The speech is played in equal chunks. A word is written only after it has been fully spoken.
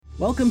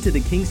Welcome to the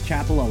Kings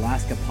Chapel,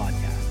 Alaska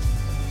podcast.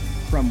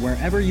 From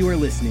wherever you are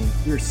listening,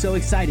 we are so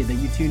excited that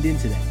you tuned in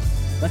today.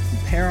 Let's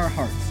prepare our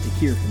hearts to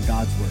hear from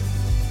God's word.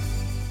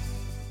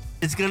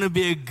 It's going to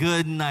be a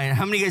good night.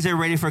 How many of you guys are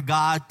ready for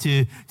God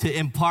to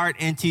impart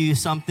into you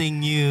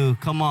something new?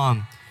 Come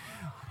on.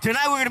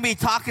 Tonight we're going to be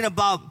talking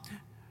about,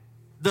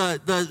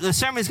 the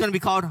sermon is going to be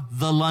called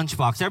The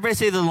Lunchbox. Everybody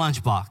say The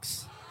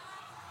Lunchbox.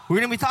 We're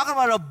going to be talking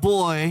about a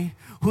boy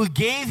who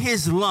gave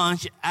his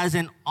lunch as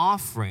an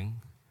offering,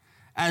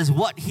 as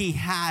what he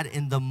had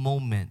in the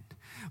moment.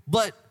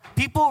 But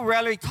people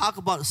rarely talk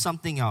about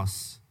something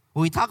else.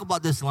 When we talk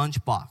about this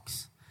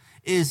lunchbox,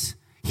 is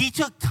he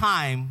took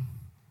time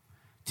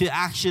to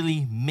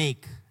actually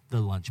make the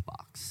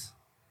lunchbox,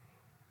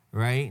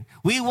 right?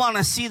 We want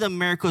to see the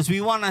miracles.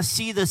 We want to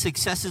see the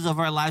successes of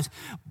our lives,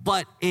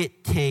 but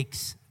it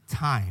takes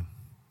time.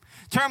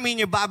 Turn me in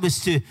your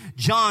Bibles to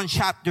John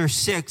chapter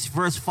 6,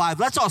 verse 5.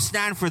 Let's all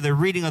stand for the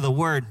reading of the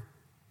word.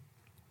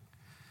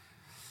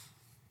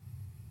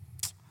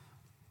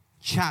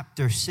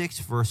 Chapter 6,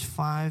 verse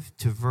 5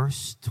 to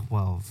verse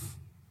 12.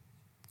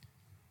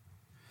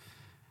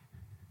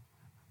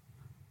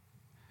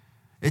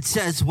 It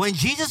says, when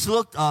Jesus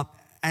looked up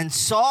and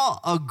saw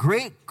a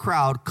great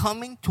crowd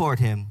coming toward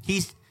him,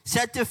 he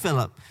said to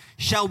Philip,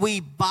 shall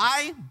we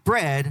buy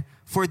bread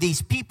for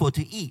these people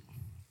to eat?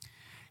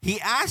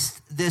 He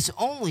asked this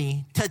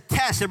only to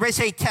test. Everybody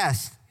say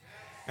test.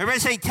 Everybody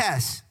say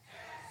test.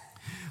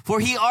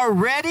 For he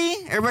already,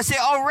 everybody say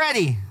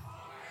already,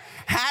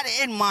 had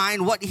in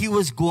mind what he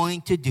was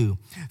going to do.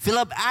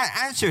 Philip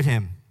answered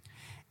him,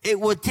 it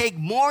would take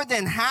more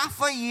than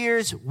half a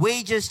year's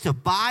wages to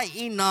buy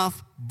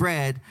enough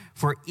bread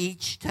for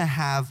each to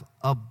have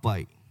a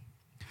bite.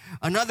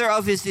 Another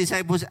of his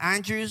disciples,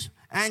 Andrew,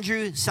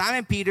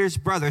 Simon Peter's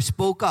brother,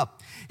 spoke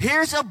up.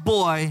 Here's a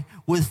boy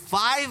with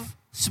 5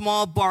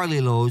 small barley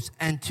loaves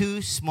and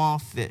 2 small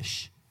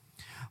fish.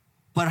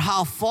 But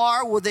how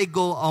far will they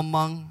go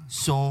among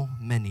so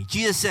many?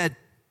 Jesus said,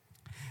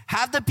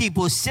 have the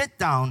people sit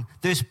down.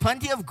 There's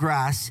plenty of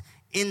grass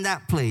in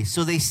that place.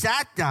 So they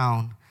sat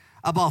down.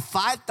 About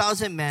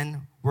 5,000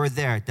 men were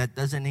there. That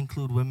doesn't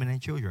include women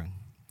and children.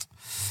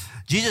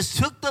 Jesus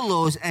took the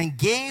loaves and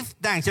gave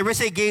thanks.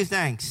 Everybody say gave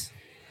thanks.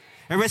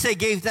 Everybody say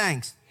gave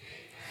thanks.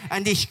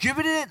 And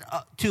distributed it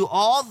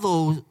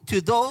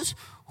to those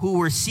who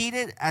were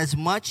seated as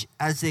much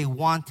as they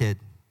wanted.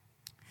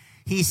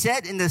 He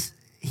said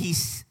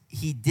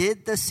he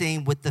did the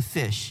same with the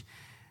fish.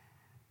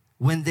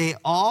 When they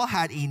all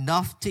had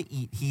enough to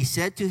eat, he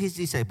said to his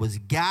disciples,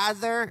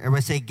 gather,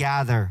 everybody say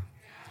gather.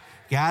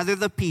 Gather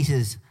the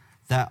pieces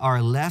that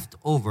are left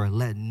over.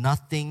 Let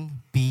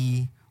nothing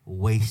be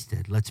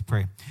wasted. Let's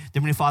pray.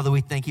 Heavenly Father,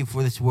 we thank you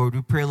for this word.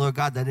 We pray, Lord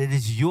God, that it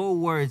is your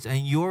words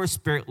and your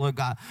spirit, Lord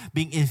God,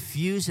 being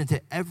infused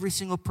into every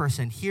single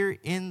person here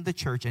in the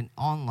church and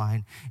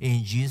online.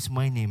 In Jesus'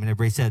 mighty name. And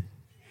everybody said,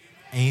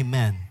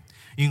 Amen.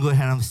 You can go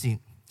ahead and have a seat.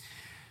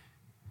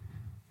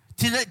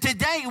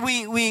 Today,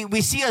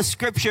 we see a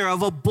scripture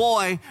of a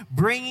boy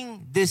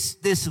bringing this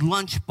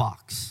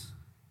lunchbox.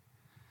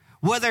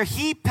 Whether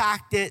he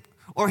packed it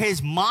or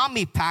his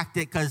mommy packed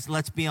it, because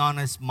let's be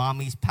honest,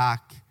 mommies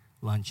pack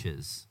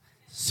lunches.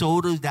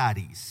 So do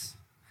daddies.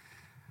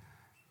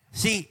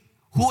 See,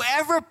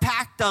 whoever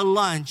packed the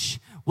lunch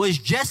was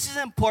just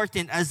as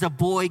important as the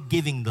boy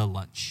giving the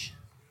lunch.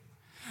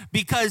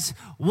 Because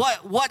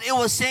what it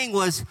was saying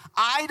was,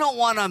 I don't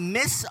want to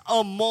miss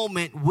a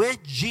moment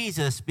with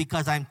Jesus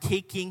because I'm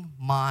taking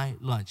my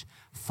lunch.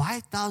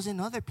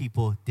 5,000 other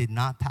people did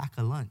not pack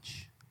a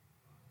lunch.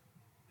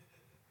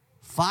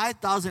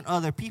 5,000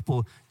 other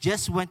people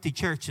just went to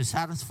church to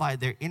satisfy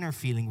their inner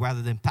feeling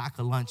rather than pack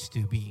a lunch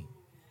to be.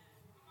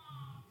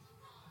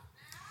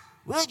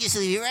 We'll just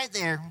leave it right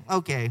there.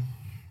 Okay.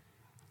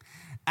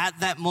 At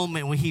that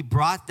moment when he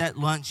brought that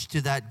lunch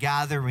to that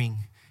gathering,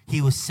 he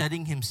was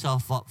setting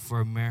himself up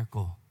for a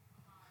miracle.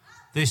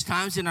 There's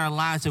times in our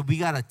lives that we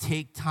got to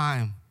take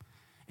time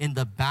in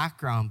the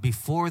background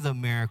before the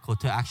miracle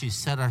to actually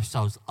set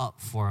ourselves up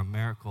for a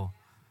miracle.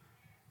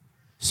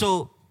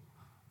 So,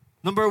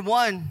 number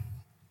one,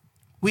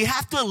 we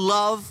have to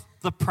love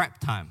the prep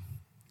time.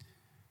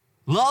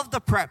 Love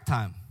the prep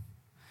time.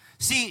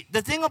 See,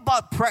 the thing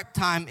about prep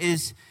time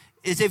is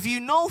if you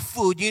know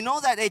food, you know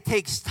that it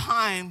takes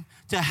time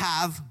to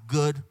have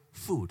good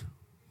food.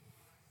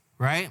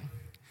 Right?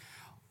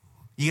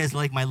 You guys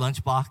like my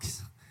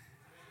lunchbox?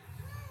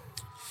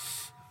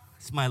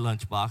 It's my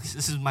lunchbox.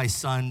 This is my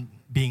son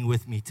being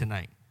with me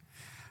tonight.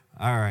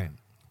 All right.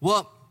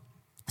 Well,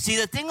 see,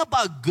 the thing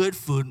about good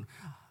food,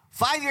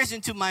 5 years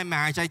into my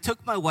marriage, I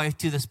took my wife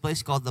to this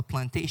place called The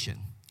Plantation.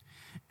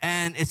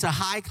 And it's a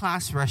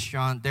high-class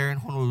restaurant there in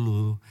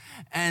Honolulu.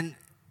 And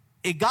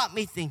it got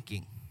me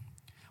thinking.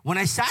 When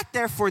I sat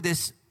there for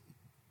this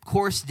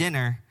course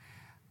dinner,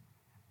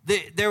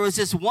 there was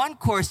this one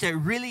course that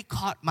really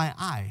caught my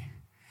eye.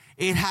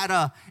 It had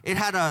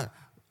a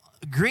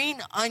green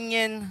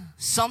onion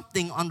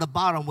something on the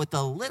bottom with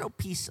a little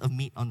piece of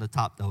meat on the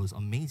top that was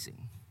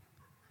amazing.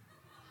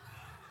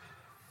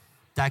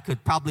 That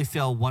could probably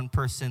fill one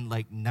person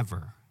like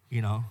never.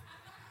 you know.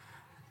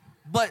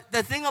 But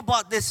the thing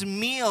about this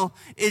meal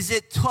is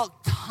it took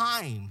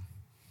time.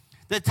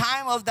 The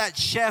time of that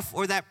chef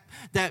or that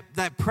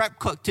prep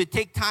cook to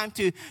take time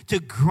to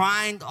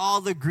grind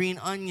all the green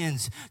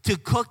onions, to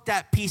cook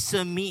that piece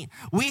of meat.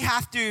 We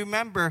have to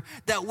remember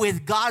that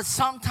with God,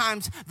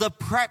 sometimes the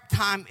prep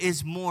time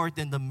is more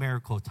than the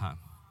miracle time.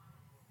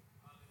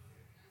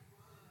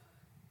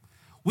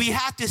 We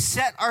have to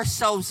set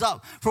ourselves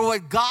up for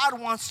what God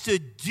wants to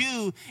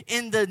do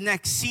in the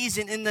next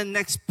season, in the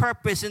next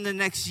purpose, in the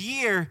next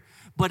year,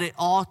 but it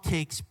all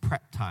takes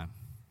prep time.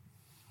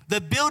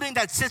 The building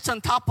that sits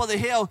on top of the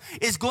hill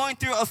is going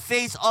through a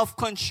phase of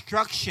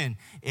construction.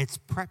 It's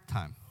prep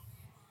time.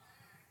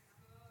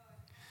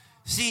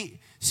 See,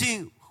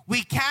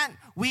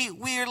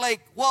 we're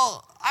like,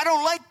 well, I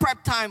don't like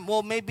prep time.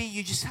 Well, maybe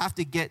you just have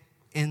to get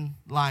in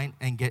line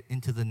and get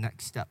into the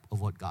next step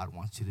of what God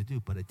wants you to do,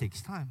 but it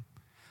takes time.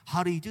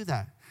 How do you do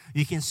that?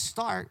 You can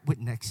start with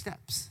next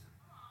steps.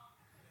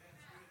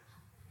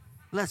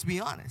 Let's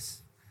be honest.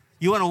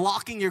 You want to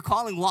walk in your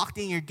calling, walk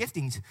in your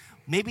giftings.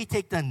 Maybe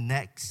take the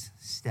next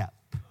step.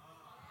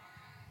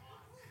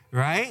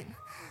 Right?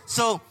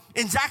 So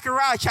in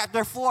Zechariah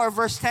chapter 4,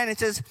 verse 10, it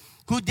says,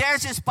 who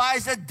dares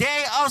despise the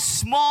day of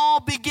small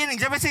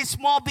beginnings? Everybody say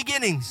small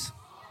beginnings.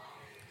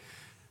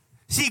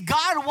 See,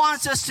 God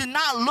wants us to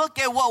not look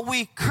at what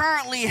we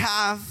currently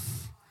have,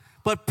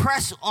 but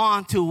press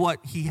on to what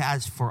He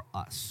has for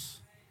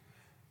us.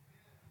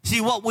 See,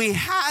 what we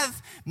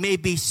have may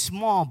be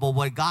small, but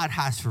what God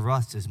has for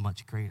us is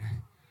much greater.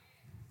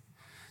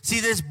 See,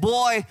 this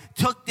boy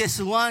took this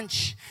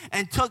lunch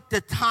and took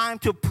the time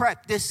to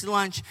prep this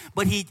lunch,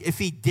 but if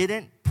he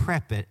didn't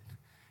prep it,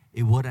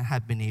 it wouldn't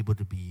have been able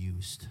to be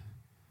used.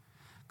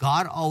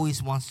 God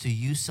always wants to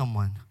use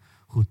someone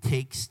who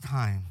takes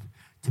time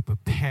to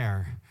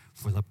prepare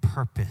for the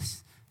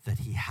purpose that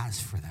He has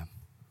for them.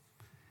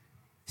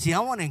 See, I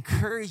want to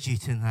encourage you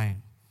tonight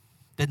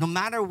that no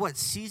matter what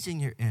season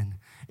you're in,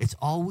 it's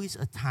always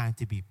a time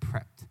to be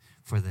prepped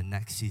for the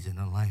next season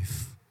of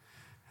life.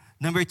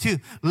 Number 2,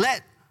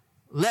 let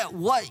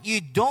what you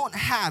don't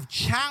have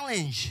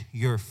challenge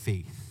your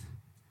faith.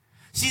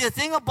 See, the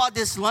thing about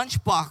this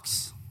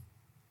lunchbox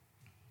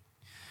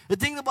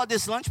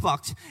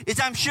is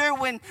I'm sure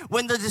when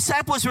the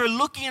disciples were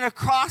looking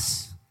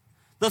across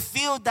the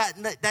field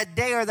that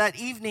day or that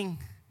evening,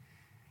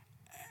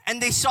 and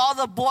they saw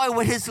the boy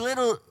with his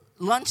little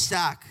lunch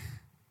sack,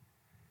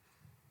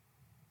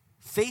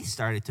 faith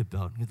started to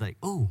build. He's like,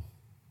 oh,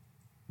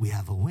 we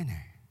have a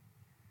winner.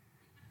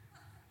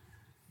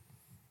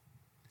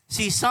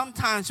 See,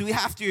 sometimes we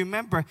have to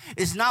remember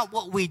it's not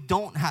what we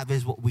don't have,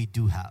 it's what we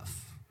do have.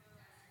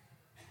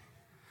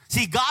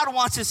 See, God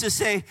wants us to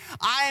say,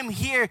 I am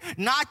here,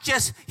 not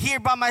just here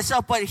by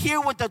myself, but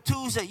here with the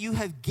tools that you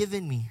have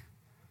given me.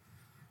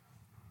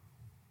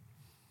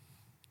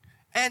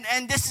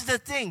 And this is the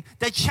thing.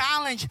 The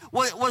challenge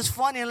was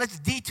funny, and let's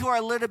detour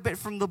a little bit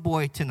from the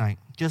boy tonight,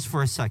 just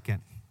for a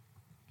second.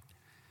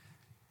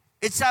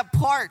 It's that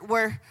part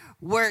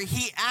where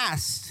he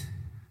asked,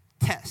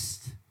 test.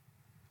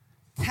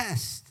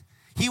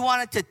 He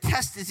wanted to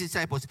test his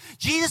disciples.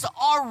 Jesus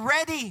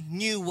already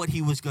knew what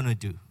He was going to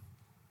do.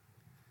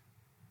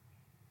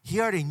 He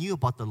already knew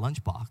about the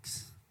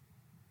lunchbox.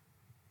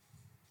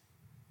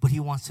 But He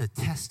wants to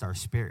test our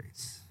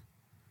spirits.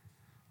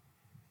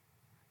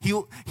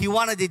 He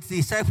wanted the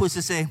disciples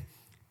to say,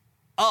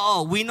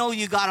 we know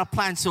you got a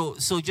plan, so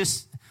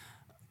just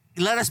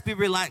let us be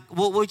relaxed.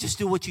 We'll just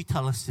do what you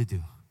tell us to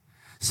do.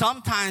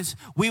 Sometimes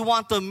we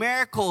want the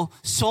miracle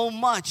so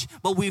much,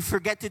 but we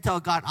forget to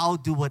tell God, I'll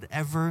do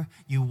whatever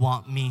you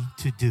want me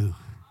to do.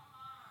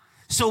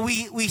 So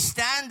we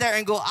stand there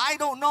and go, I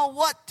don't know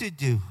what to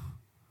do.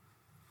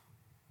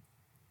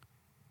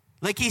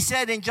 Like He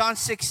said in John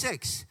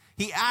 6:6,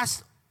 He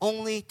asked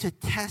only to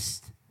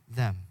test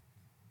them.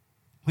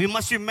 We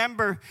must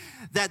remember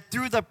that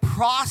through the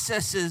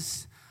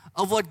processes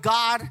of what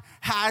God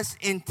has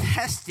in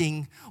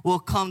testing will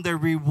come the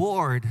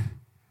reward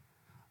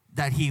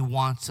that He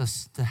wants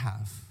us to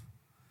have.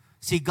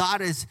 See,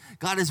 God is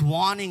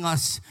wanting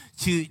us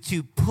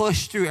to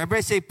push through.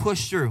 Everybody say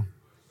push through.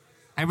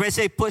 Everybody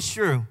say push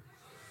through.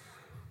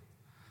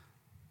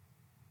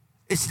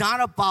 It's not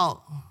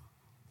about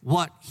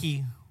what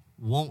He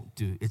won't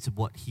do. It's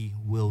what He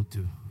will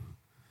do.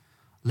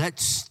 Let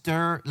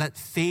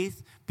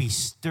faith be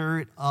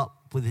stirred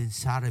up within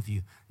inside of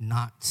you,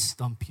 not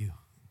stump you.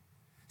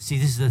 See,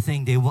 this is the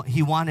thing.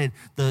 He wanted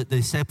the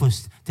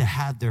disciples to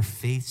have their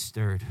faith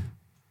stirred.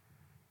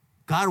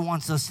 God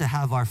wants us to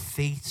have our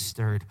faith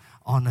stirred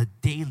on a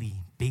daily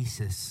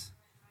basis.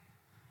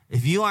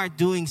 If you aren't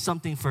doing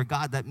something for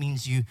God, that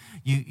means you're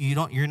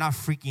not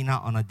freaking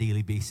out on a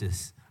daily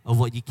basis of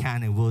what you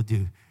can and will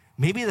do.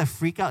 Maybe the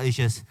freak out is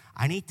just,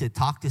 I need to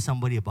talk to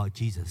somebody about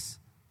Jesus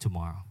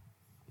tomorrow.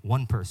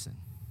 One person.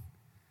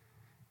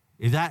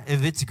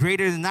 If it's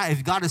greater than that,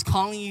 if God is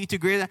calling you to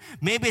greater than that,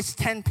 maybe it's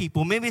 10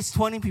 people, maybe it's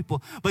 20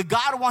 people. But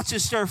God wants to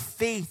stir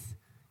faith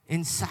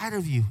inside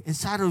of you,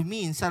 inside of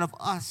me, inside of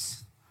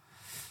us.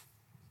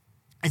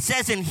 It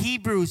says in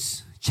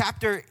Hebrews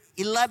chapter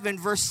 11,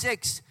 verse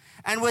 6.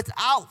 And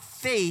without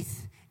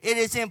faith, it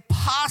is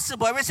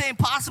impossible. Everybody say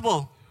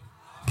impossible.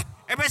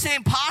 Everybody say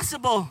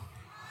impossible.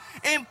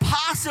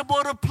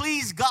 Impossible to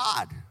please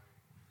God.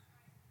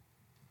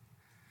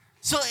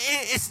 So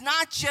it's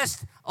not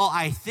just,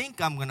 I think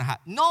I'm going to have.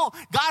 No,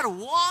 God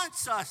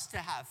wants us to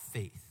have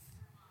faith.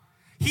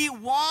 He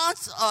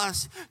wants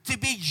us to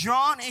be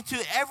drawn into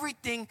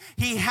everything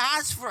He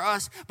has for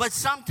us, but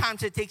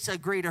sometimes it takes a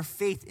greater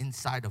faith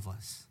inside of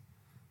us.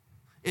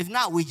 If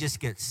not, we just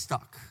get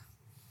stuck.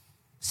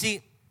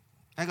 See,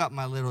 I got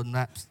my little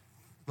lunch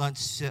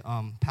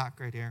pack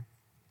right here.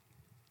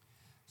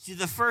 See,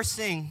 the first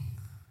thing,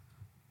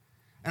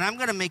 and I'm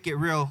going to make it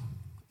real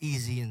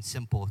easy and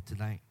simple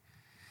tonight.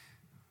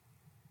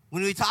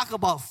 When we talk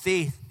about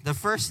faith, the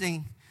first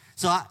thing,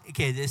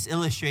 this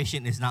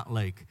illustration is not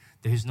like,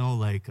 there's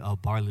no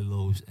barley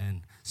loaves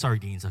and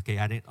sardines, okay?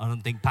 I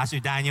don't think Pastor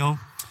Daniel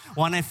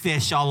wanted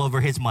fish all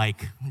over his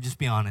mic. Just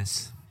be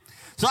honest.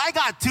 So I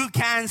got 2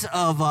 cans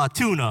of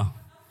tuna.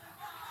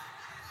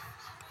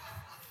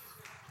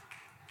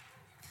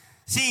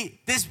 See,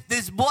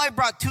 this boy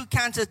brought 2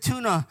 cans of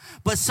tuna,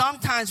 but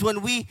sometimes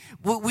when we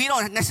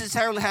don't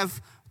necessarily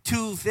have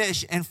 2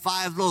 fish and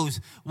 5 loaves,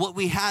 what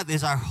we have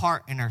is our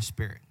heart and our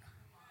spirit.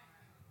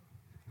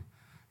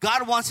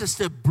 God wants us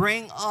to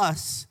bring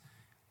us,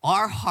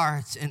 our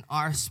hearts and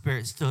our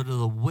spirits to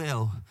the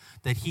will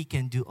that He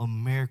can do a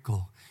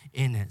miracle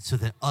in it so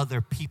that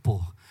other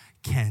people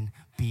can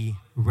be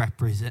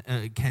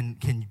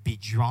can be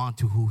drawn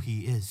to who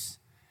He is.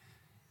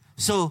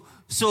 So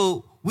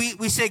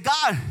we say,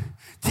 God,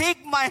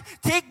 take my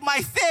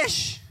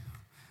fish,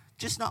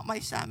 just not my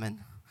salmon.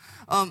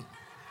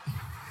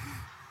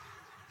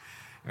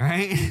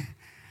 Right?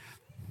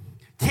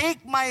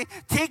 Take my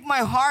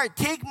heart,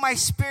 take my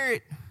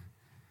spirit.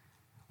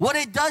 What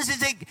it does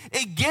is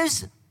it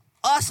gives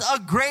us a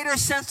greater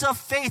sense of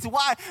faith.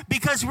 Why?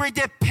 Because we're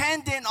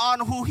dependent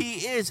on who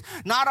He is,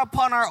 not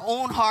upon our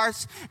own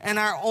hearts and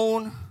our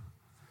own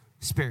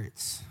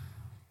spirits.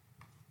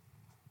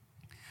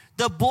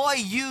 The boy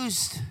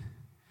used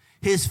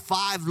his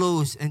 5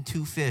 loaves and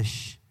 2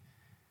 fish,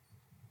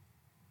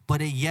 but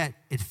yet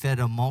it fed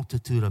a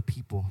multitude of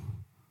people.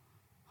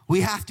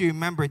 We have to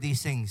remember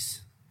these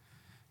things.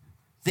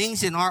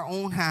 Things in our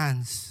own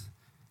hands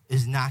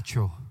is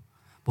natural.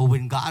 But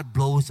when God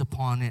blows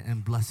upon it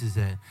and blesses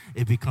it,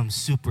 it becomes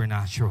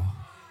supernatural.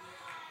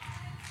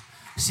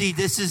 See,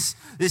 this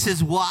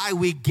is why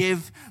we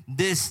give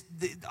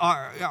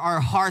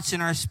our hearts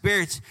and our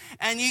spirits.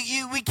 And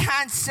we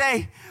can't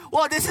say,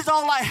 well, this is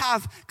all I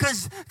have.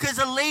 Because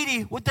a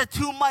lady with the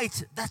 2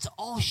 mites, that's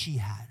all she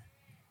had.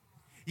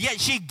 Yet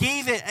she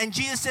gave it. And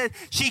Jesus said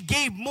she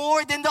gave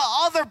more than the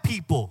other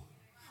people.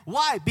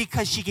 Why?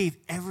 Because she gave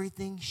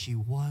everything she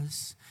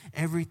was,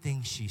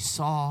 everything she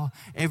saw,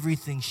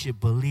 everything she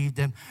believed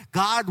in.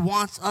 God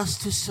wants us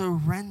to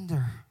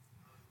surrender.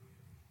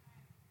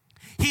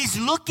 He's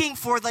looking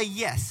for the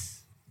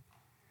yes.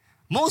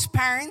 Most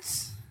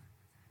parents,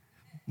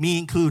 me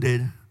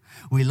included,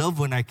 we love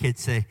when our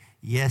kids say,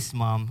 yes,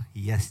 Mom,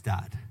 yes,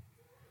 Dad.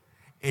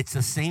 It's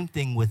the same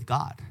thing with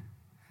God.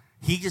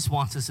 He just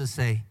wants us to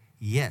say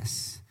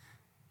yes.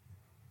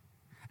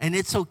 And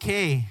it's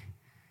okay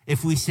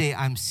if we say,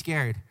 I'm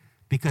scared,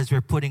 because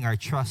we're putting our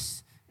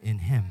trust in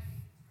Him.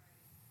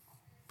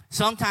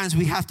 Sometimes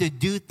we have to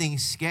do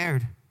things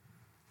scared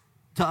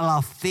to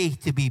allow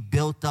faith to be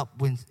built up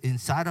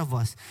inside of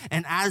us.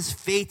 And as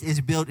faith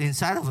is built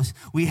inside of us,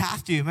 we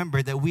have to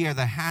remember that we are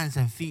the hands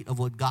and feet of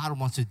what God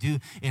wants to do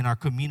in our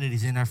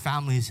communities, in our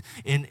families,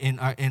 in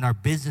our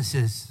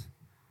businesses.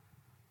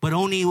 But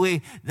only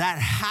way that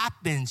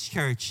happens,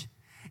 church,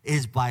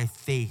 is by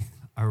faith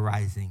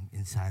arising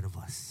inside of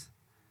us.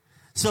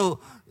 So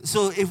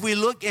if we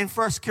look in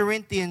 1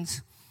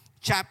 Corinthians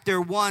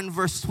chapter 1,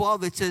 verse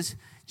 12, it says,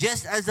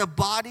 just as a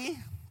body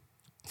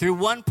through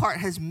one part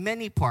has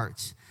many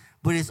parts,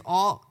 but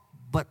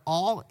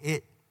all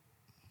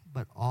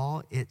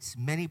its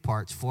many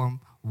parts form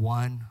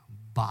one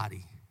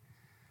body.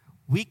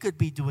 We could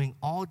be doing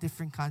all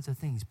different kinds of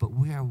things, but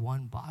we are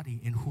one body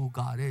in who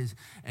God is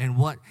and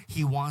what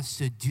He wants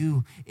to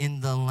do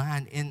in the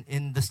land,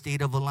 in the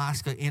state of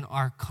Alaska, in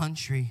our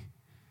country.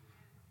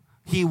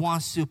 He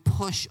wants to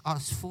push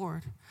us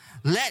forward.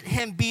 Let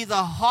Him be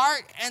the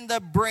heart and the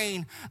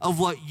brain of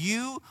what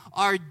you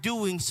are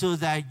doing so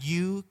that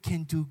you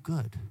can do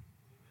good.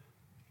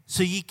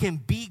 So you can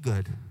be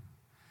good.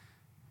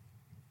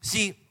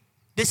 See,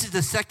 this is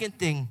the second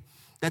thing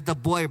that the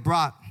boy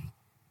brought.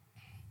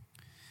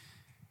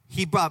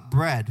 He brought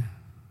bread.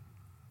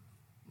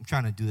 I'm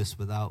trying to do this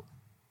without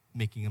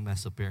making a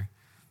mess up here.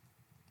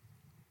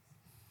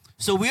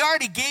 So we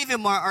already gave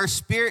Him our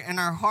spirit and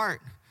our heart.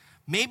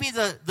 Maybe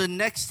the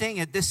next thing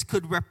that this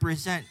could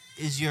represent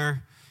is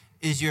your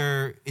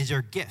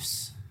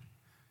gifts.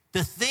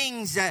 The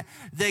things that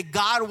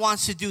God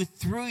wants to do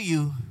through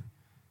you,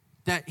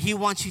 that He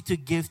wants you to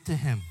give to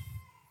Him.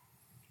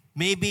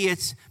 Maybe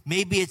it's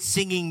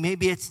singing,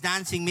 maybe it's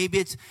dancing,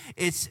 maybe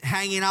it's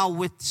hanging out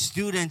with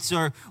students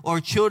or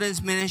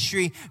children's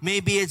ministry,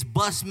 maybe it's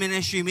bus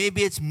ministry,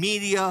 maybe it's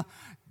media.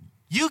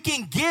 You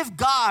can give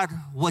God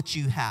what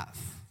you have,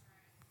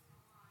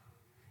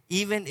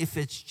 even if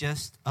it's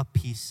just a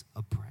piece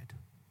of bread,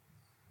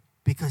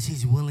 because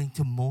He's willing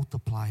to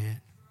multiply it.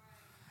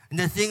 And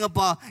the thing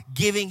about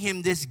giving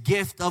Him this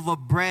gift of a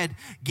bread,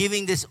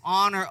 giving this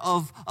honor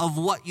of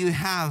what you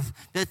have,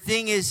 the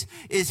thing is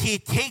He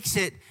takes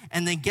it,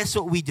 and then guess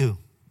what we do?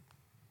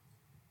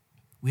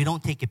 We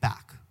don't take it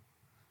back.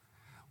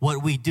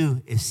 What we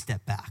do is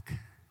step back.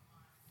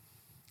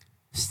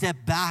 Step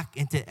back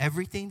into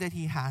everything that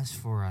He has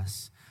for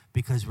us,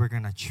 because we're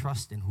going to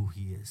trust in who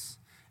He is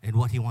and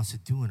what He wants to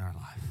do in our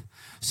life.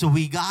 So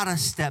we got to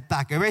step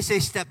back. Everybody say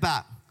step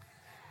back.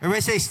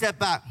 Everybody say step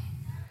back.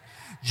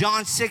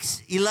 John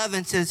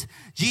 6:11 says,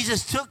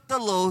 Jesus took the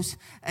loaves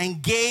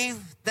and gave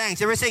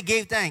thanks. Everybody say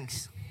gave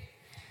thanks.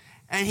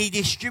 And He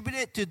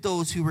distributed to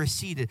those who were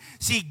seated.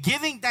 See,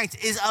 giving thanks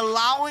is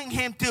allowing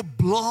Him to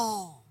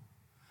blow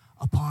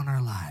upon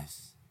our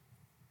lives.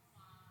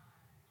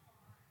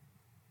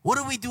 What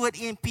do we do at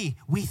EMP?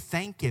 We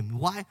thank Him.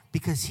 Why?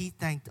 Because He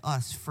thanked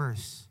us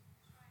first.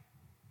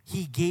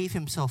 He gave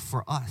Himself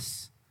for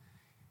us.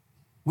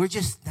 We're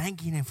just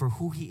thanking Him for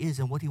who He is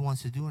and what He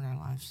wants to do in our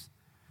lives.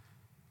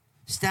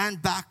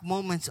 Stand back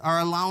moments are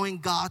allowing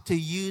God to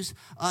use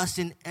us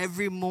in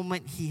every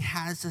moment He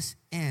has us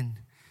in.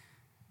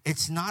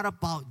 It's not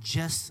about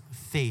just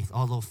faith,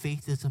 although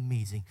faith is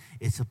amazing.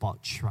 It's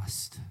about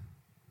trust.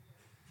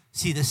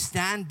 See, the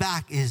stand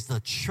back is the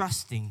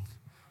trusting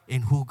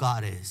in who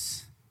God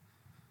is.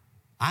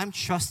 I'm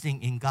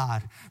trusting in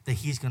God that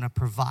He's going to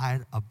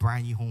provide a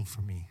brand new home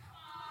for me.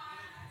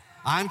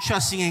 I'm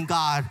trusting in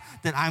God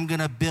that I'm going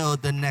to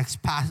build the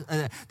next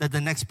that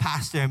the next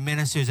pastor and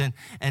ministers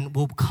and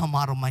will come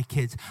out of my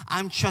kids.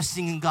 I'm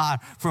trusting in God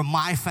for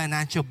my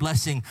financial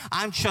blessing.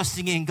 I'm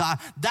trusting in God.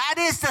 That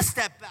is the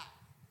step back.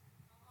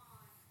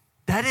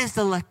 That is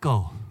the let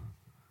go.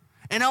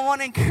 And I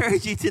want to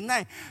encourage you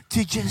tonight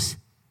to just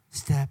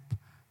step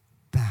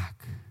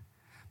back.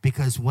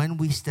 Because when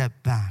we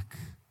step back,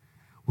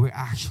 we're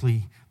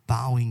actually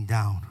bowing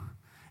down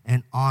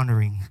and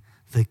honoring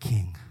the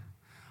King.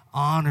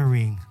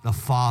 Honoring the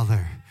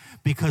Father,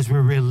 because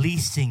we're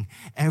releasing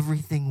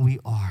everything we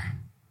are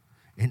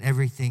and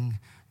everything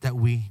that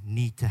we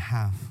need to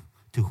have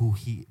to who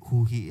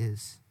He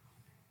is.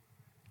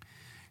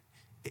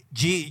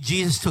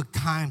 Jesus took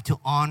time to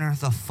honor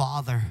the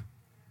Father.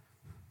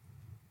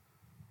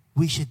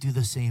 We should do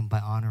the same by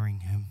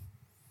honoring Him,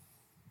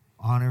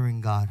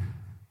 honoring God.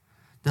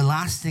 The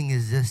last thing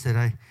is this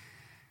that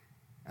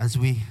as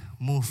we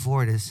move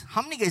forward is,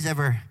 how many of you guys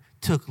ever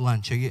took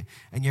lunch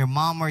and your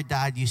mom or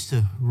dad used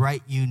to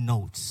write you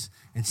notes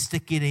and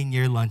stick it in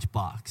your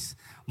lunchbox?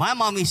 My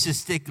mom used to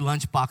stick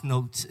lunchbox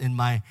notes in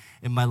my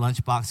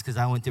lunchbox because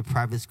I went to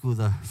private school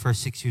the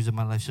first 6 years of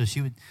my life. So she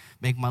would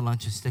make my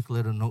lunch and stick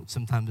little notes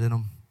sometimes in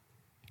them.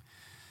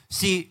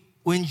 See,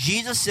 when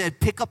Jesus said,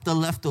 pick up the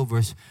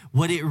leftovers,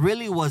 what it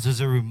really was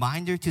a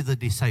reminder to the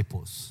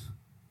disciples.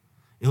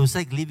 It was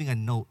like leaving a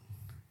note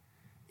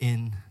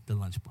in the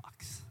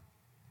lunchbox.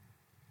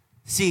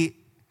 See,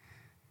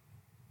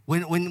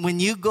 when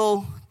you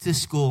go to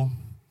school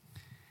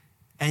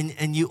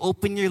and you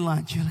open your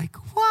lunch, you're like,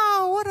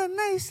 wow, what a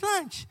nice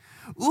lunch.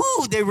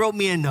 Ooh, they wrote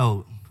me a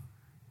note.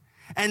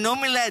 And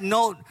normally that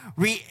note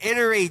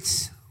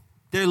reiterates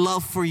their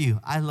love for you.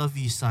 I love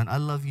you, son. I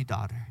love you,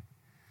 daughter.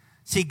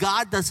 See,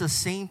 God does the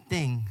same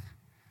thing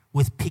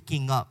with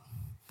picking up,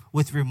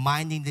 with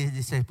reminding the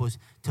disciples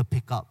to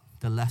pick up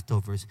the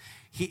leftovers.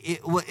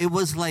 It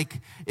was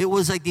like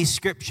these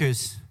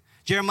scriptures.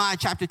 Jeremiah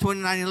chapter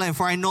 29:11.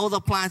 For I know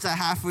the plans I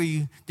have for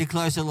you,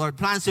 declares the Lord.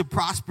 Plans to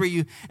prosper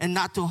you and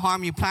not to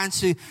harm you. Plans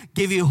to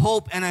give you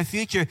hope and a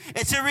future.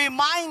 It's a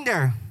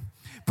reminder.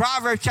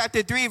 Proverbs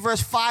chapter 3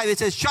 verse 5. It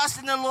says, trust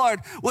in the Lord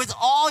with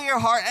all your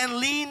heart and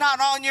lean not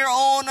on your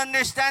own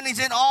understandings.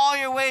 In all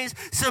your ways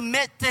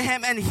submit to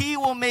Him and He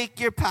will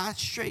make your path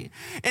straight.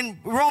 In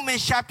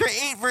Romans chapter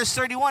 8 verse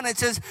 31 it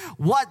says,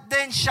 what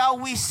then shall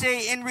we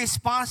say in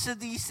response to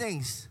these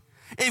things?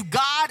 If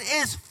God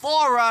is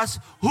for us,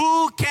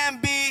 who can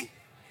be?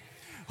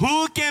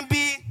 Who can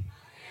be?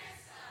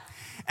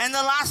 And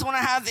the last one I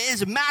have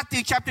is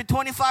Matthew chapter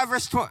 25,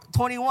 verse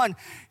 21.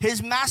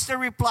 His master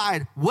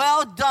replied,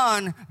 well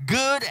done,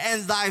 good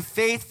and thy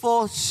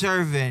faithful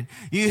servant.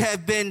 You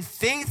have been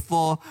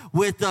faithful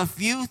with a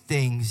few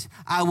things.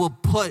 I will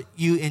put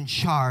you in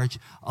charge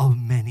of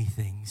many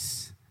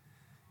things.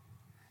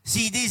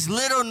 See, these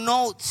little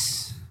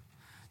notes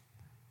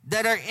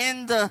that are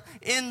in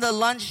the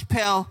lunch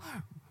pail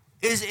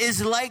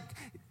is like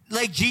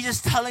Jesus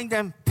telling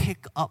them,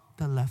 pick up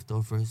the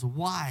leftovers.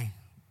 Why?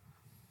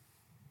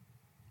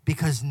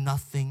 Because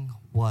nothing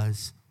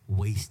was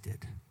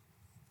wasted.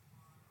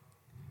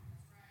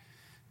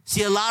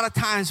 See, a lot of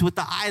times with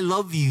the I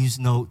love yous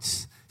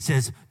notes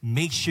says,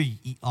 make sure you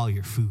eat all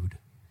your food.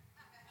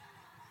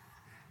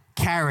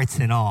 Carrots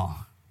and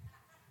all.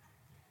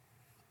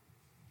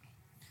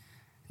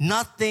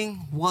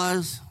 Nothing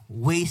was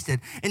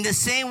wasted. In the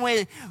same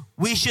way,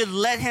 we should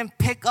let him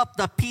pick up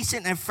the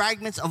pieces and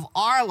fragments of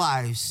our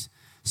lives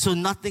so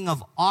nothing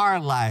of our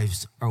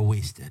lives are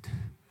wasted.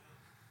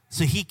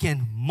 So he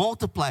can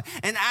multiply.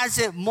 And as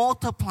it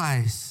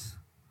multiplies,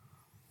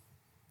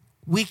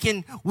 we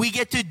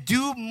get to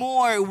do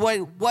more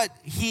what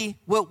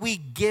we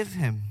give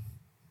him.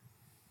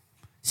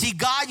 See,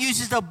 God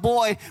uses the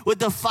boy with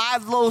the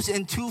 5 loaves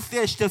and 2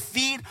 fish to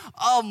feed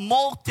a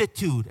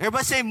multitude.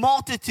 Everybody say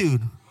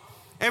multitude.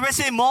 Everybody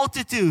say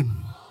multitude.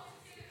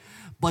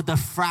 But the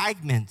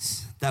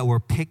fragments that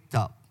were picked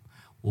up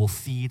will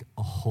feed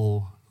a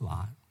whole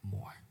lot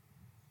more.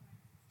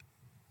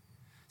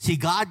 See,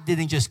 God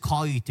didn't just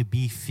call you to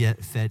be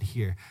fed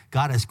here.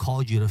 God has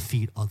called you to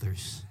feed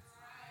others.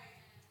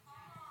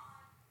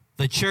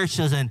 The church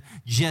doesn't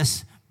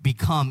just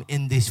become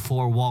in these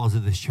 4 walls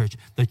of this church.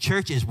 The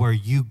church is where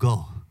you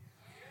go.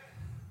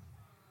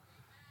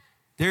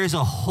 There is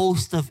a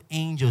host of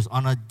angels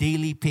on a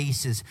daily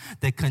basis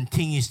that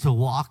continues to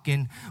walk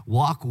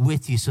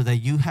with you so that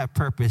you have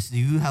purpose.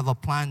 You have a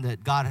plan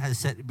that God has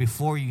set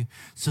before you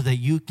so that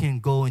you can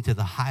go into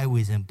the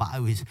highways and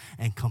byways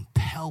and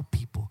compel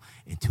people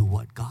into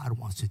what God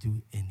wants to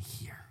do in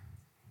here.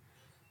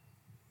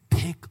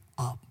 Pick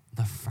up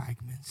the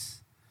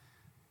fragments.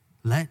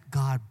 Let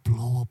God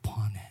blow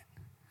upon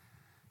it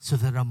so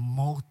that a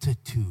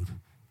multitude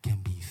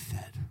can be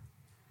fed.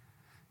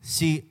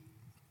 See,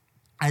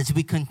 as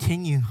we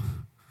continue,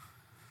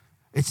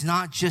 it's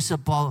not just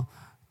about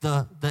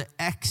the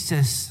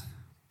excess,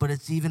 but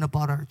it's even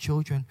about our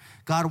children.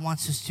 God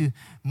wants us to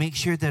make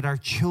sure that our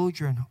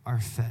children are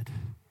fed.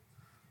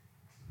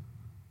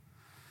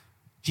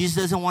 Jesus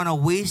doesn't want to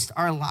waste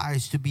our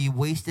lives to be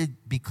wasted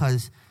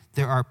because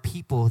there are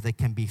people that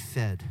can be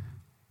fed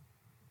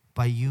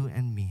by you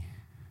and me.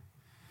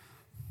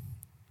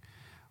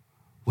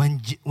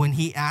 When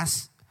he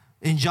asked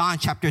in John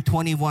chapter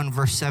 21,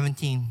 verse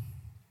 17,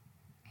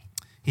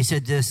 he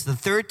said this, the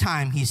 3rd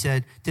time he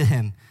said to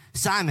him,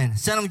 Simon,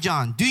 son of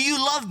John, do you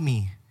love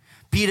me?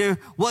 Peter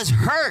was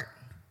hurt.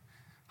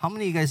 How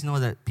many of you guys know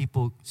that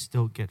people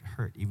still get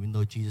hurt even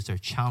though Jesus are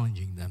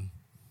challenging them?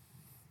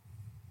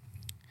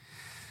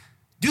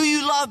 Do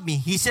you love me?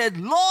 He said,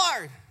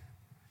 Lord,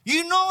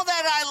 you know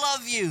that I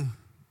love you.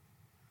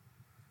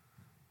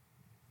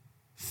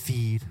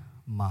 Feed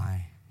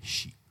my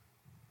sheep.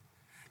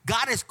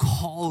 God has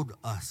called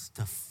us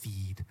to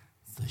feed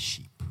the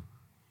sheep.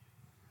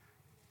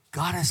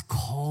 God has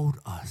called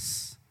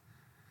us,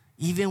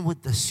 even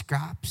with the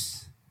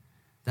scraps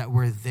that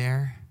were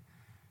there.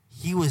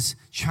 He was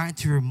trying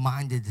to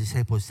remind the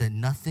disciples that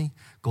nothing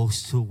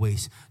goes to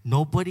waste.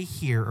 Nobody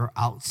here or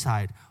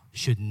outside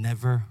should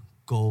never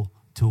go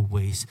to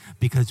waste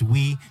because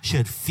we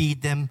should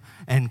feed them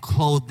and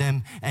clothe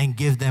them and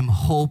give them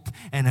hope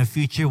and a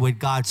future with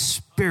God's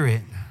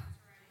Spirit.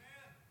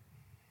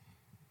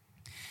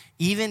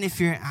 Even if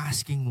you're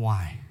asking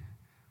why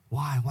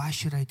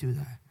should I do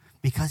that?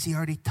 Because he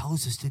already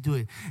tells us to do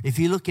it. If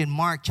you look in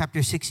Mark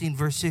chapter 16,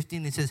 verse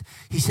 15, it says,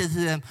 he says to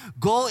them,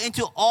 go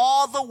into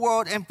all the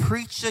world and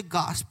preach the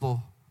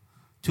gospel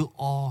to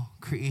all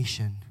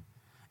creation.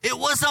 It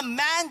was a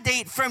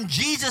mandate from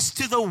Jesus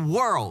to the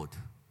world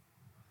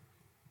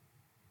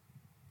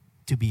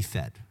to be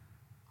fed.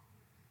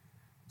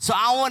 So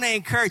I want to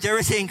encourage,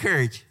 everybody say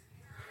encourage.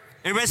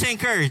 Everybody say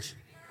encourage.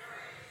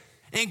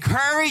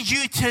 Encourage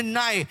you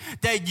tonight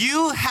that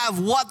you have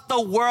what the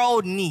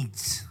world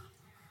needs.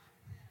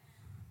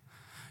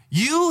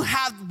 You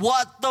have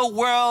what the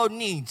world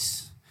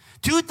needs.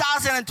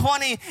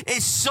 2020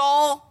 is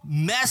so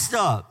messed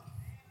up.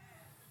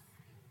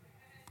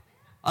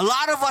 A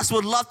lot of us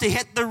would love to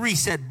hit the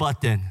reset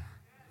button,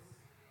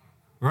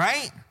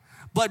 right?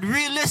 But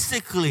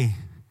realistically,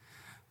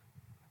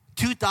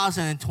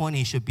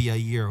 2020 should be a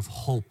year of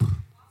hope.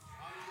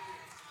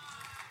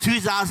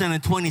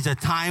 2020 is a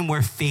time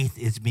where faith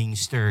is being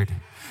stirred.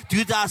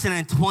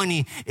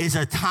 2020 is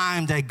a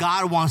time that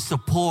God wants to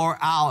pour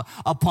out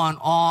upon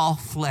all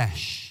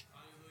flesh.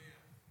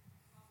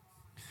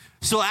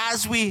 So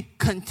as we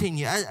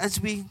continue, as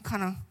we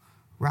kind of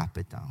wrap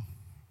it down,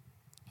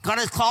 God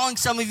is calling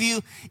some of you,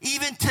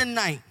 even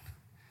tonight,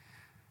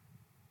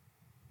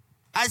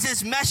 as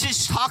this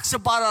message talks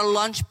about a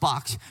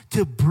lunchbox,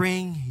 to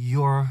bring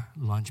your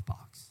lunchbox.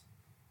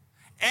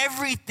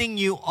 Everything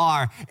you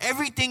are,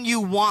 everything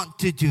you want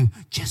to do,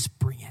 just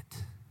bring it.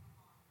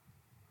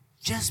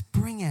 Just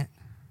bring it.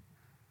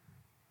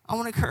 I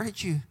want to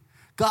encourage you.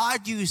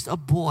 God used a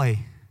boy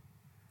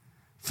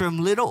from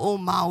little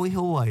old Maui,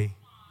 Hawaii,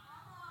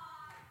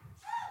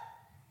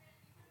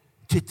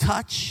 to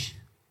touch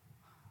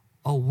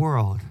a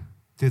world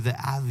through the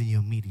avenue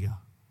of media.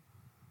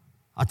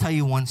 I'll tell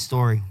you one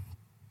story.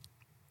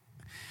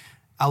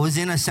 I was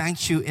in the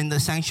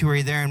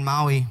sanctuary there in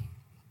Maui,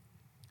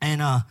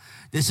 and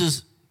this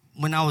is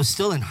when I was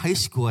still in high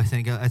school, I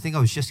think. I think I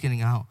was just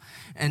getting out.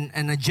 And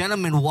a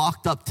gentleman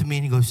walked up to me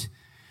and he goes,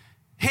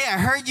 hey, I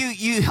heard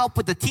you help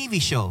with the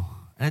TV show.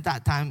 And at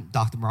that time,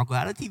 Dr. Marco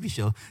had a TV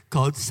show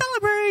called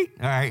Celebrate.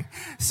 All right.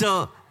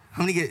 So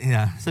How many get,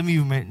 yeah, some of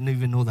you might not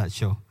even know that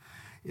show.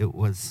 It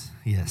was,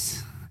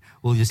 yes.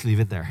 We'll just leave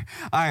it there.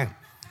 All right.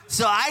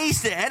 So I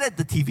used to edit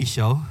the TV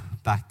show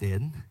back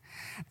then.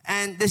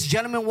 And this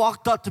gentleman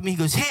walked up to me. He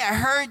goes, hey, I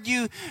heard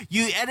you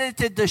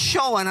edited the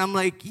show. And I'm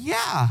like,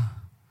 yeah.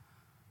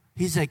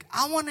 He's like,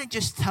 I want to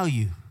just tell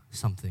you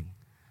something.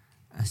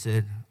 I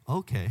said,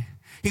 okay.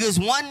 He goes,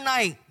 one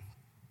night,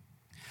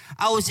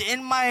 I was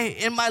in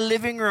my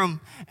living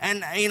room.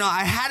 And,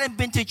 I hadn't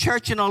been to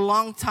church in a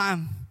long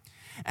time.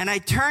 And I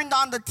turned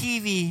on the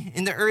TV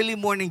in the early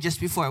morning just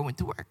before I went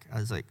to work. I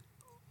was like,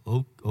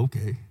 oh,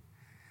 okay.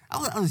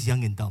 I was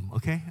young and dumb,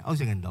 okay? I was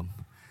young and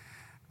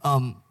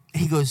dumb.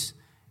 He goes,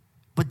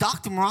 but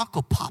Dr.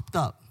 Morocco popped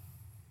up.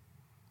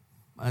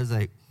 I was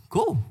like,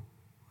 cool.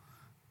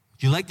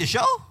 Do you like the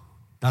show?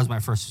 That was my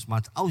first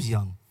response. I was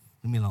young.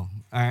 Leave me alone,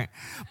 all right?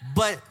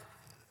 But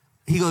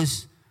he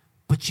goes,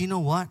 but you know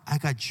what? I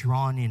got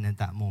drawn in at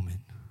that moment.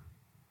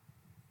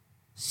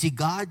 See,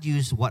 God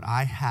used what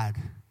I had,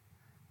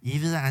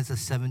 even as a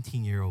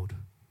 17-year-old,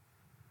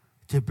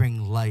 to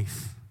bring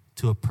life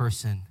to a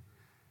person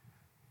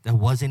that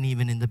wasn't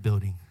even in the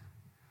building.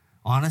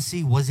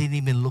 Honestly, wasn't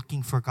even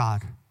looking for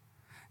God.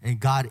 And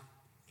God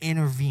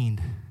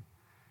intervened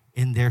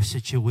in their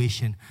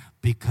situation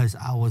because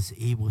I was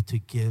able to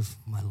give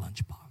my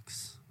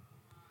lunchbox.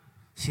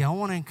 See, I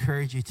want to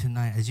encourage you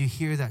tonight, as you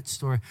hear that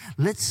story,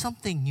 let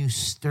something new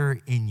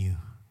stir in you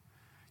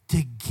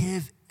to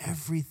give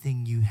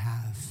everything you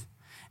have,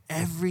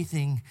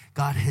 everything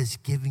God has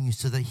given you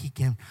so that He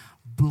can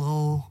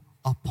blow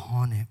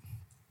upon it.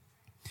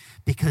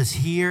 Because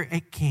here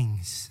at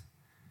King's,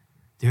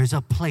 there's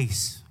a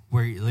place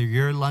where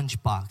your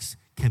lunchbox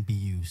can be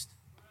used.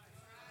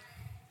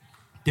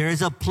 There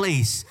is a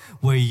place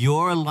where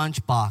your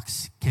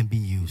lunchbox can be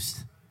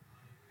used.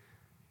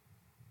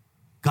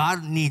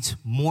 God needs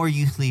more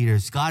youth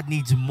leaders. God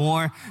needs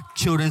more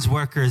children's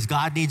workers.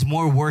 God needs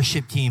more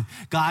worship team.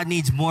 God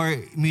needs more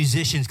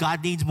musicians.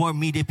 God needs more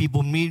media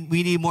people. We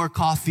need more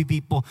coffee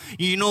people.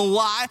 You know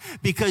why?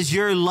 Because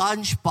your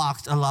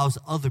lunchbox allows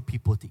other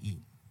people to eat.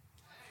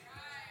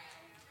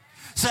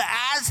 So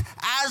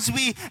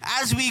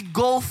as we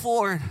go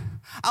forward,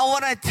 I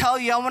want to tell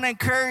you, I want to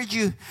encourage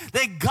you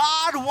that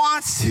God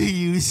wants to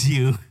use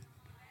you.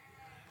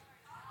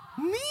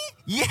 Me?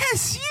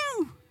 Yes,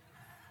 you.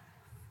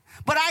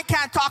 But I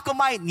can't talk a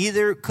mic,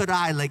 neither could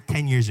I like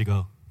 10 years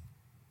ago.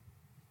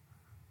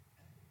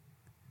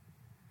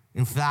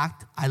 In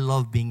fact, I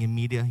love being in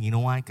media. You know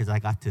why? Because I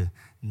got to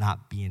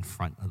not be in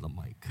front of the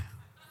mic.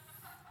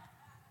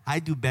 I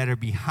do better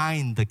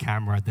behind the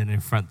camera than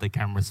in front of the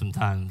camera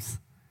sometimes.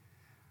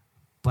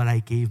 But I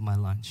gave my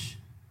lunch.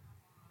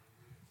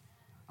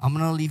 I'm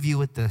going to leave you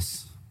with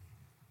this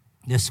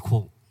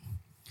quote.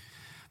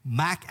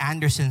 Mac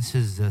Anderson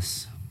says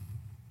this.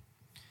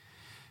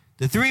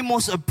 The three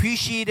most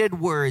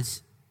appreciated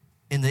words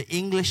in the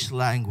English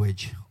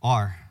language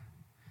are,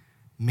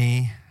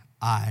 may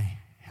I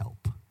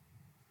help.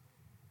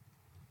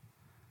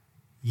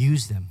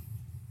 Use them.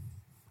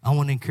 I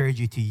want to encourage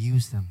you to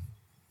use them.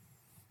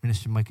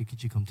 Minister Micah,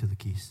 could you come to the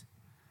keys?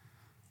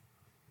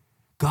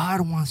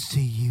 God wants to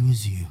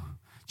use you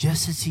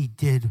just as He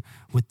did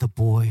with the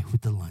boy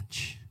with the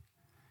lunch.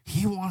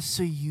 He wants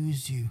to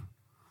use you.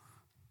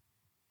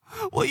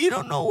 Well, you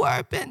don't know where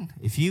I've been.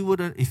 If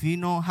you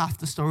know half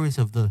the stories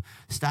of the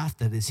staff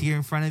that is here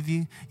in front of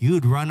you, you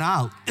would run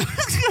out. They're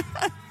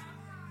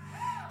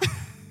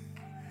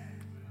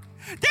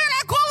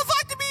not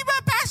qualified to be my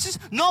pastors.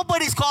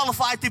 Nobody's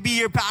qualified to be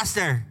your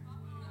pastor.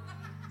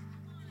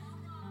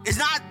 It's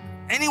not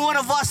any one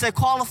of us that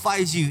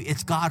qualifies you.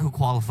 It's God who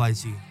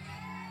qualifies you.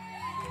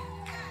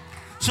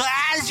 So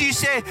as you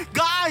say,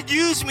 God,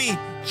 use me,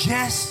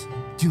 just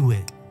do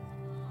it.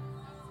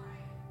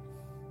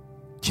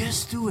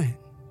 Just do it.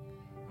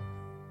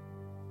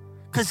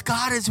 Because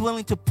God is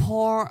willing to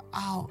pour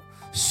out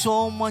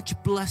so much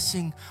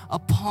blessing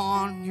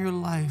upon your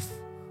life.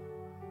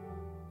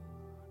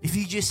 If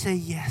you just say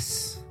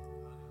yes.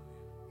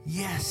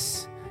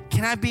 Yes.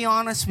 Can I be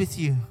honest with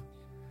you?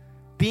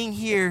 Being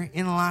here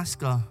in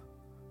Alaska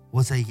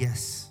was a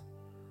yes.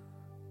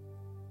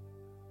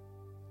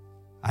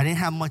 I didn't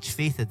have much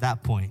faith at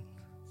that point.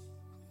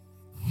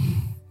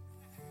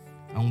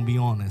 I'm going to be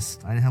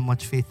honest. I didn't have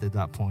much faith at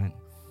that point.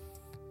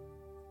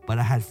 But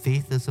I had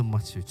faith as a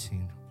mustard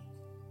seed.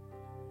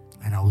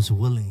 And I was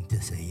willing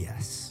to say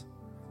yes.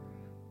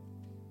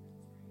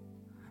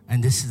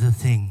 And this is the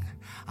thing.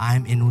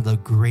 I'm in the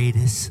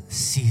greatest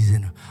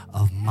season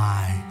of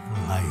my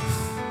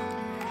life.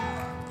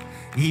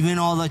 Even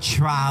all the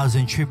trials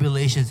and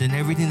tribulations and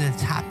everything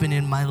that's happened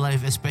in my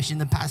life, especially in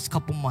the past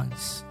couple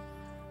months.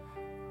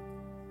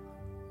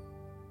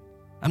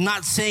 I'm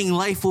not saying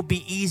life will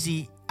be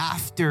easy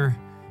after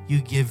you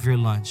give your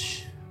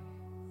lunch.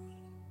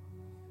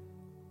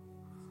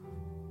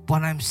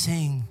 But I'm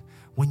saying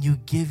when you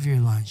give your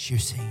lunch, you're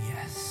saying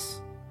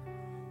yes.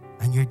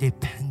 And you're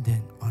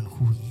dependent on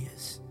who He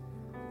is.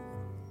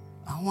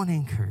 I want to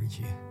encourage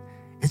you.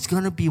 It's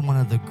going to be one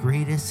of the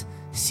greatest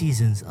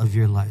seasons of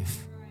your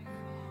life.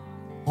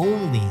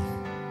 Only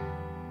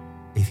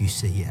if you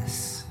say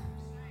yes.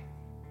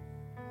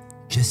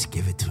 Just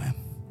give it to him.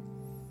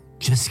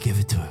 Just give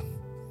it to him.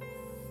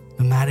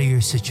 No matter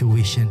your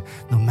situation,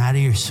 no matter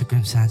your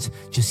circumstance,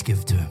 just give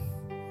it to him.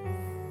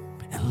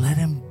 And let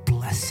him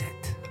bless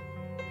it.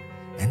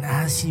 And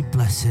as he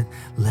bless it,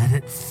 let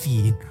it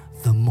feed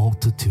the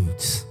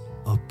multitudes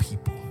of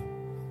people.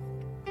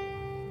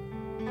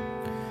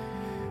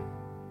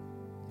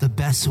 The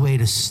best way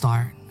to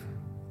start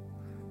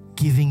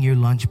giving your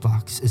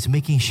lunchbox is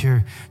making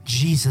sure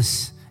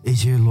Jesus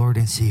is your Lord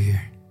and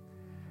Savior.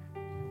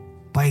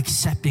 By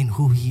accepting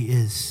who he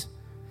is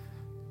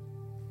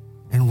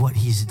and what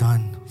he's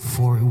done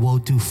will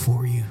do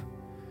for you.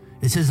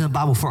 It says in the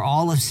Bible, for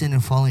all have sinned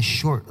and fallen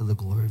short of the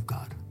glory of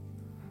God.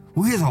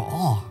 We are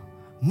all,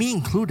 me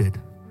included.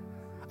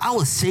 I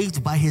was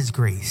saved by his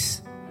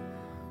grace.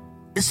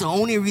 It's the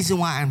only reason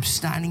why I'm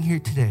standing here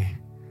today.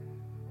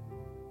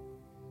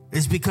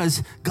 It's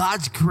because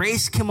God's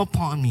grace came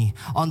upon me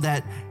on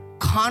that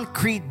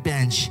concrete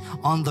bench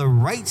on the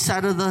right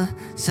side of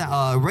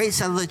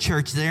the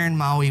church there in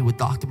Maui with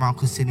Dr.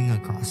 Marco sitting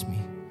across me.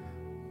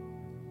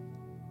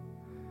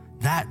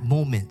 That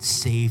moment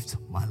saved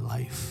my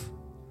life.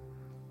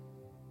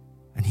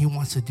 And he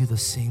wants to do the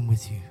same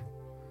with you.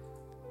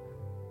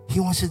 He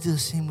wants to do the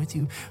same with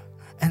you.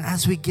 And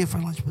as we give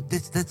our lunch,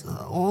 that's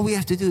all we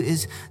have to do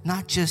is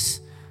not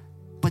just,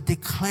 but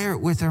declare it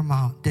with our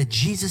mouth that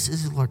Jesus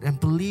is the Lord and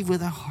believe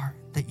with our heart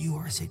that you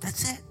are saved.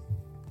 That's it.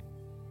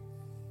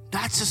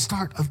 That's the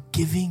start of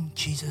giving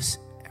Jesus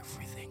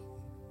everything.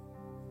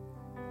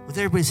 With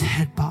everybody's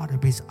head bowed,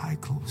 everybody's eye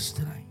closed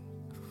tonight.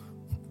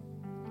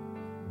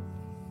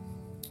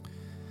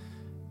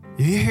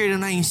 If you're here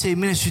tonight and you say,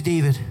 Minister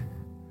David,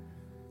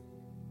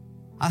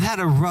 I've had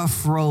a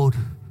rough road,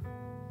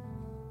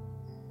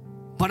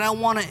 but I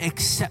want to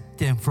accept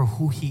him for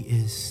who he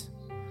is.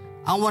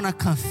 I want to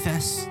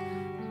confess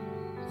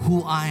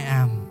who I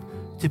am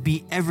to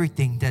be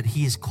everything that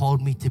he has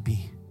called me to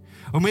be.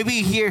 Or maybe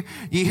you're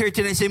here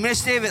today and say,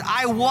 Minister David,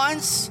 I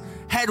once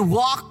had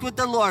walked with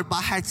the Lord, but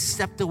I had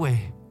stepped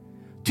away.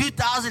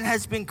 2000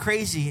 has been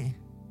crazy.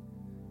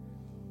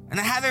 And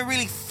I haven't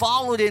really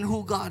followed in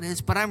who God is,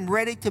 but I'm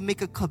ready to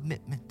make a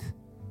commitment.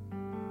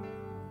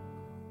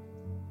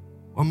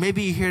 Or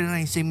maybe you're here tonight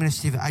and say,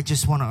 Minister David, I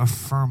just want to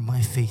affirm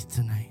my faith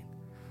tonight,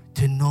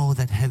 to know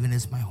that heaven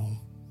is my home.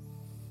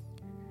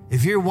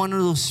 If you're one of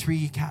those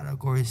three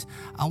categories,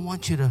 I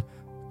want you to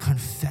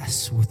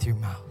confess with your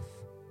mouth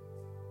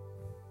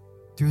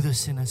through the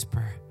sinner's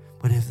prayer.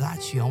 But if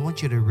that's you, I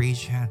want you to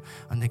raise your hand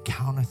on the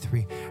count of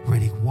three.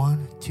 Ready?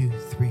 1, 2,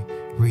 3.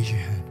 Raise your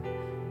hand.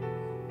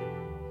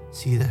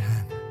 See that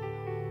hand?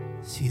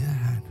 See that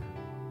hand?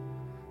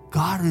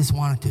 God is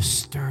wanting to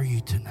stir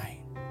you tonight.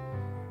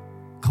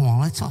 Come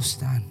on, let's all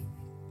stand.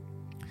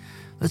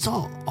 Let's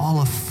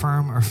all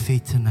affirm our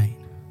faith tonight.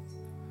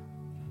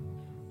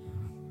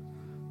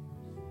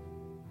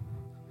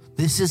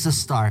 This is the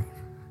start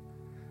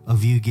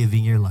of you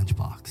giving your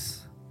lunchbox.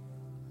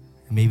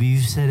 Maybe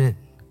you've said it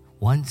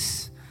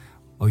once,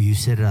 or you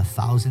said it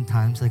 1,000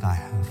 times like I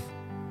have.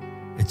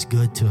 It's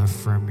good to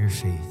affirm your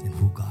faith in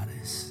who God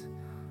is.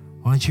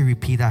 Why don't you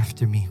repeat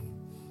after me?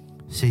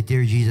 Say,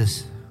 Dear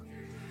Jesus,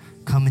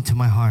 come into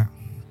my heart.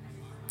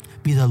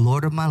 Be the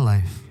Lord of my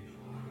life.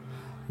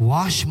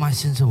 Wash my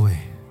sins away.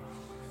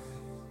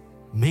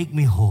 Make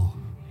me whole.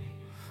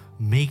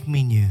 Make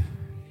me new.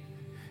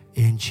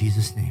 In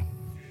Jesus' name.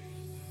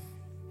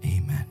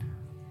 Amen.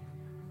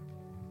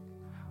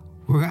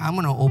 I'm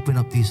going to open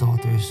up these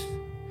altars.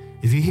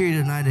 If you're here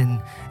tonight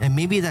and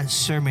maybe that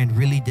sermon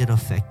really did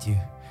affect you.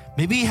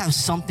 Maybe you have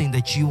something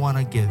that you want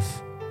to give.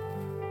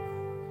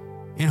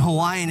 In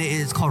Hawaiian,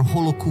 it's called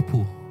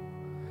holokupu.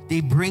 They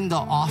bring the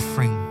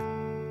offering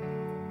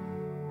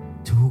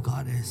to who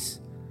God is.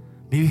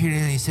 Maybe you're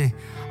here and you say,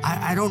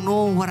 I don't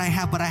know what I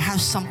have, but I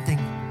have something.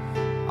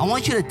 I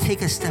want you to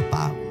take a step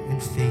out in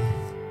faith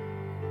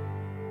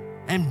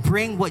and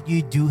bring what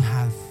you do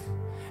have.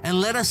 And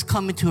let us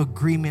come into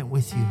agreement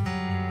with you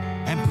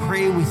and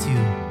pray with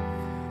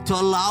you to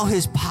allow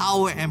his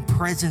power and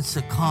presence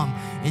to come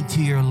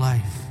into your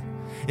life.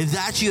 If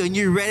that's you and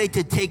you're ready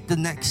to take the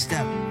next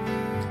step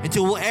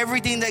into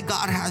everything that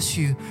God has for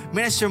you,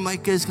 Minister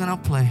Micah is going to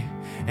play.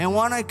 And I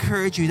want to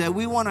encourage you that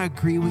we want to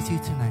agree with you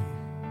tonight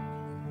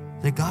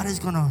that God is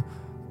going to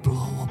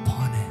blow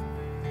upon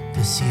it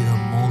to see the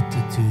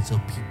multitudes of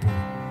people.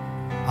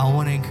 I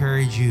want to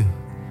encourage you.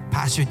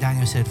 Pastor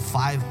Daniel said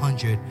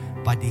 500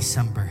 by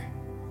December.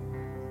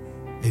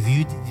 If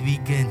you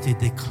begin to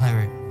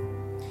declare it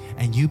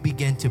and you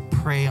begin to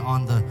pray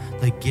on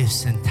the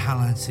gifts and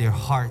talents, their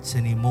hearts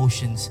and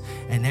emotions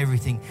and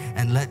everything,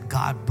 and let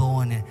God blow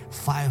on it,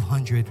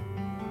 500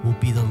 will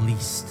be the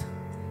least.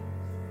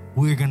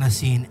 We're going to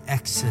see an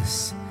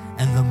excess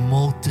and the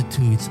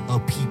multitudes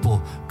of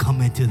people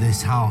come into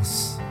this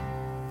house.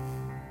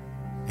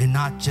 And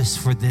not just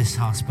for this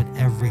house, but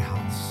every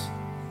house.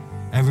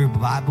 Every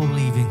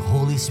Bible-believing,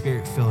 Holy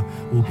Spirit-filled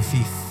will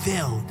be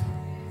filled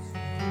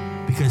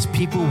because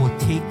people will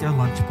take their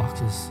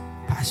lunchboxes.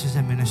 Pastors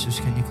and ministers,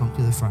 can you come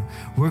to the front?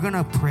 We're going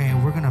to pray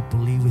and we're going to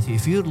believe with you.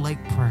 If you'd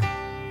like prayer,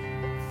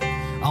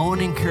 I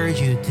want to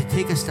encourage you to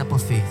take a step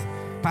of faith.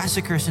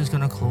 Pastor Kirsten's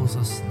going to close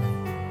us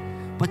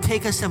tonight. But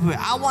take a step of faith.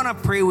 I want to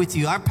pray with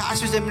you. Our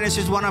pastors and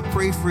ministers want to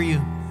pray for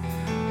you.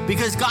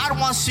 Because God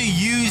wants to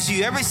use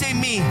you. Everybody say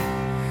me.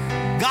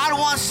 God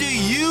wants to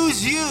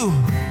use you.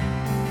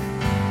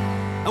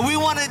 And we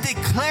want to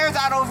declare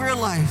that over your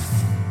life.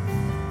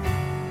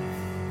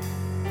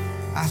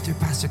 After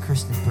Pastor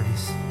Kirsten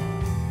prays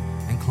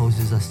and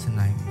closes us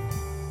tonight.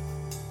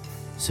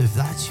 So if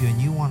that's you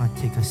and you want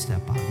to take a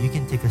step out, you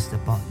can take a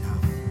step out now.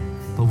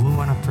 But we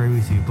want to pray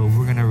with you, but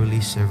we're going to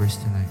release service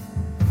tonight.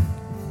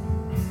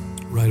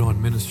 Right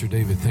on, Minister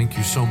David. Thank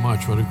you so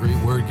much. What a great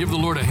word. Give the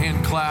Lord a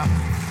hand clap.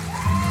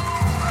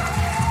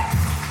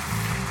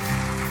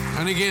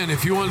 And again,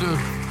 if you want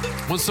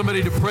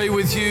somebody to pray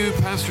with you,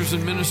 pastors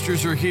and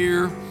ministers are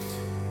here.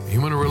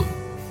 You want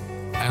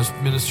to, as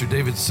Minister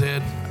David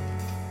said,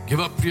 give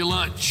up your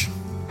lunch.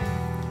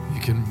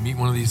 You can meet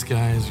one of these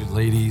guys or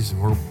ladies,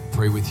 and we'll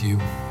pray with you.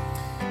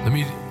 Let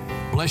me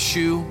bless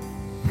you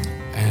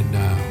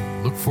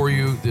and look for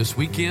you this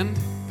weekend.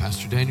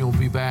 Pastor Daniel will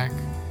be back.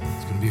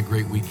 It's going to be a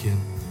great weekend.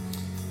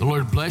 The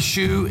Lord bless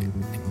you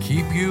and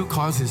keep you,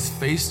 cause his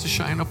face to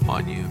shine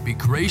upon you, be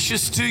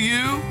gracious to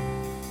you.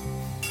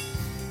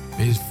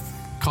 May he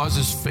cause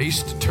his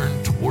face to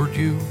turn toward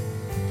you.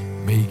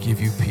 May he give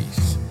you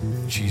peace.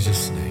 In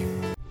Jesus'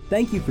 name.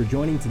 Thank you for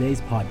joining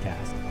today's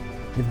podcast.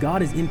 If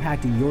God is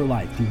impacting your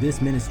life through this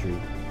ministry,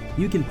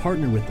 you can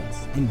partner with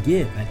us and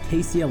give at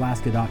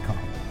kcalaska.com.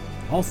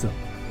 Also,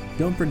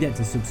 don't forget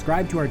to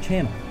subscribe to our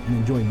channel and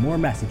enjoy more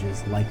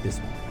messages like this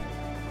one.